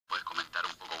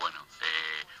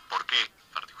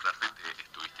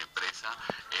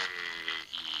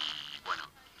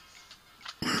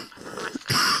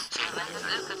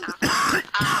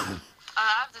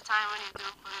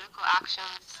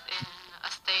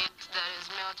that is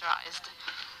militarized,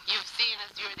 you've seen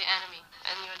as you're the enemy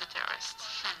and you're the terrorist.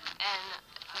 And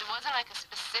there wasn't like a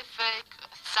specific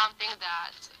something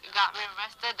that got me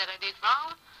arrested that I did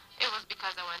wrong. It was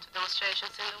because I went to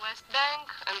demonstrations in the West Bank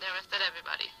and they arrested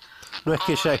everybody. No es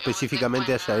que ella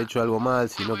específicamente haya hecho algo mal,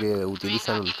 sino que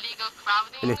utilizan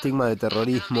el estigma de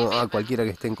terrorismo a cualquiera que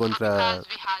esté en contra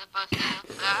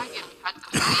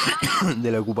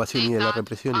de la ocupación y de la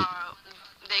represión.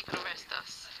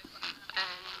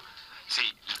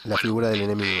 Sí, la figura del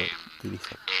enemigo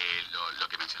utiliza. Lo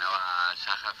que mencionaba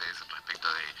Yahaf es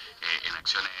respecto de en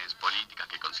acciones políticas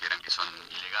que consideran que son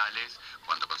ilegales,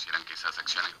 cuando consideran que esas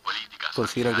acciones políticas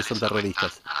consideran que son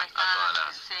terroristas. A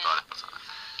todas las personas.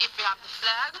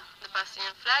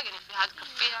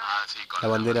 Sí, con la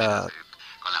bandera,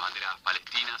 con las banderas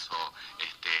palestinas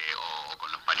o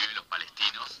con los pañuelos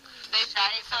palestinos. ¿Ya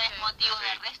eso es motivo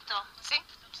de arresto?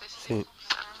 Sí.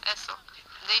 Eso.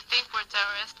 They think we're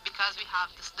terrorists because we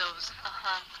have those.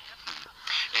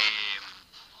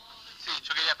 Sí,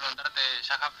 yo quería preguntarte,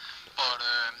 Yahaf,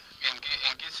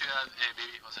 ¿en qué ciudad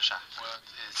vivís vos allá? What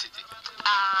city?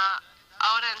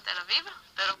 Ahora en Tel Aviv,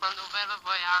 pero cuando vuelva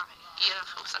voy a ir a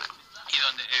Jerusalén. ¿Y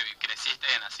dónde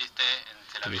creciste, naciste en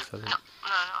Tel Aviv? No,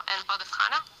 en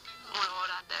Podesjana, 1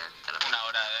 hora de Tel Aviv. 1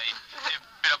 hora de ahí.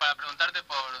 Pero para preguntarte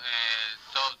por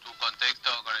todo tu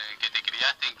contexto con el que te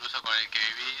criaste, incluso con el que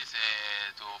vivís,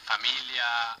 tu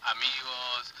familia,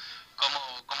 amigos,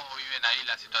 ¿cómo viven ahí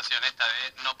la situación esta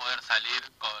de no poder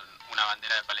salir con una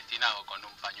bandera de Palestina o con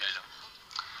un pañuelo?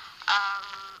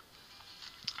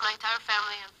 My entire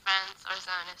family and friends are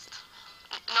Zionist.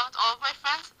 Not all of my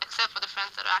friends, except for the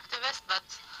friends that are activists, but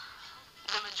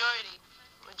the majority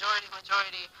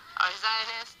are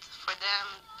Zionist. For them,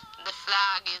 the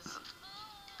flag is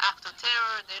act of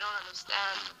terror. They don't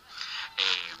understand.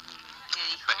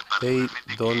 They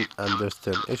don't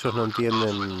understand. Ellos no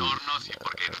entienden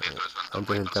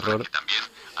antes del terror. También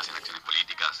hacen acciones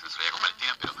políticas en solidaridad con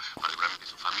Palestina, pero particularmente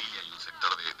su familia y un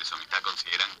sector de su amistad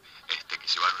consideran que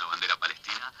llevar una bandera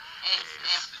palestina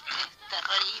es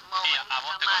terrorismo. ¿Y a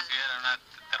vos te consideran una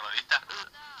terrorista?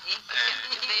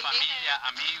 Familia,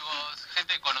 amigos,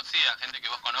 gente conocida, gente que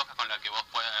vos conozcas con la que vos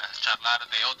puedas charlar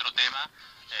de otro tema.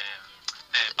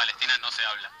 De Palestina no se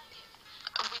habla.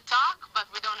 We talk, but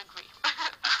we don't agree.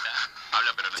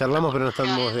 Charlamos, pero no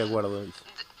estamos de acuerdo.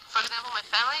 For example, my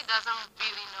family doesn't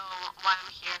really know why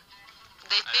I'm here.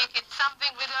 They think it's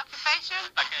something with the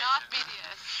occupation, not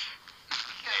BDS.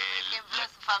 Por ejemplo,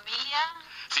 su familia.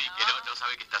 Sí, que no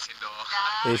sabe que está haciendo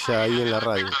ella ahí en la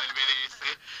radio. del BDS.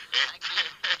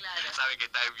 Claro. Sabe que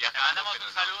está Le viajando. mandamos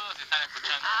un saludo si están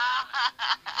escuchando.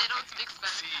 They don't speak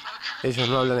Spanish. Sí. Ellos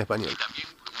no hablan Y español. también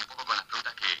un poco con las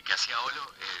preguntas que hacía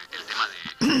Olo, el tema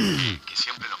de que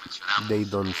siempre lo mencionamos. They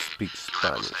don't speak que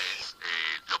una cosa Spanish. es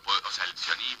el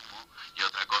sionismo y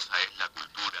otra cosa es la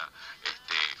cultura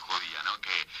judía, ¿no?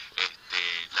 Que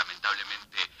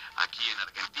lamentablemente aquí en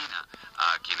Argentina,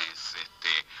 a quienes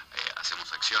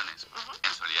hacemos acciones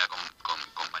en solidaridad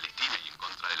con Palestina y en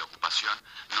contra de la ocupación,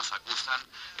 nos acusan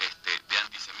de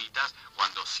antisemitas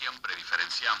cuando siempre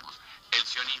diferenciamos el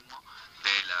sionismo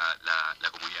de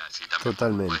la comunidad. Sí, también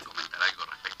Totalmente. puedes comentar algo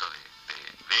respecto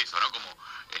de eso, ¿no? Como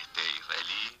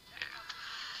israelí.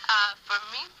 For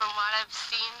me, from what I've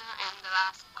seen in the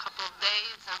last couple of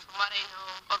days and from what I know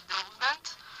of the movement,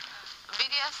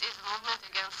 BDS is a movement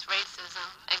against racism,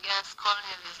 against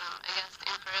colonialism, against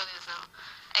imperialism,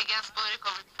 against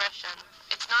political repression.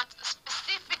 It's not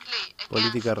specifically against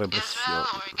Política represión. Israel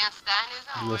or against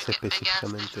Zionism No or es against the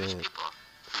específicamente Jewish people.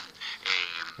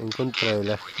 en contra de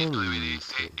la El movimiento de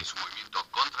BDS gente. es un movimiento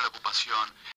contra la ocupación,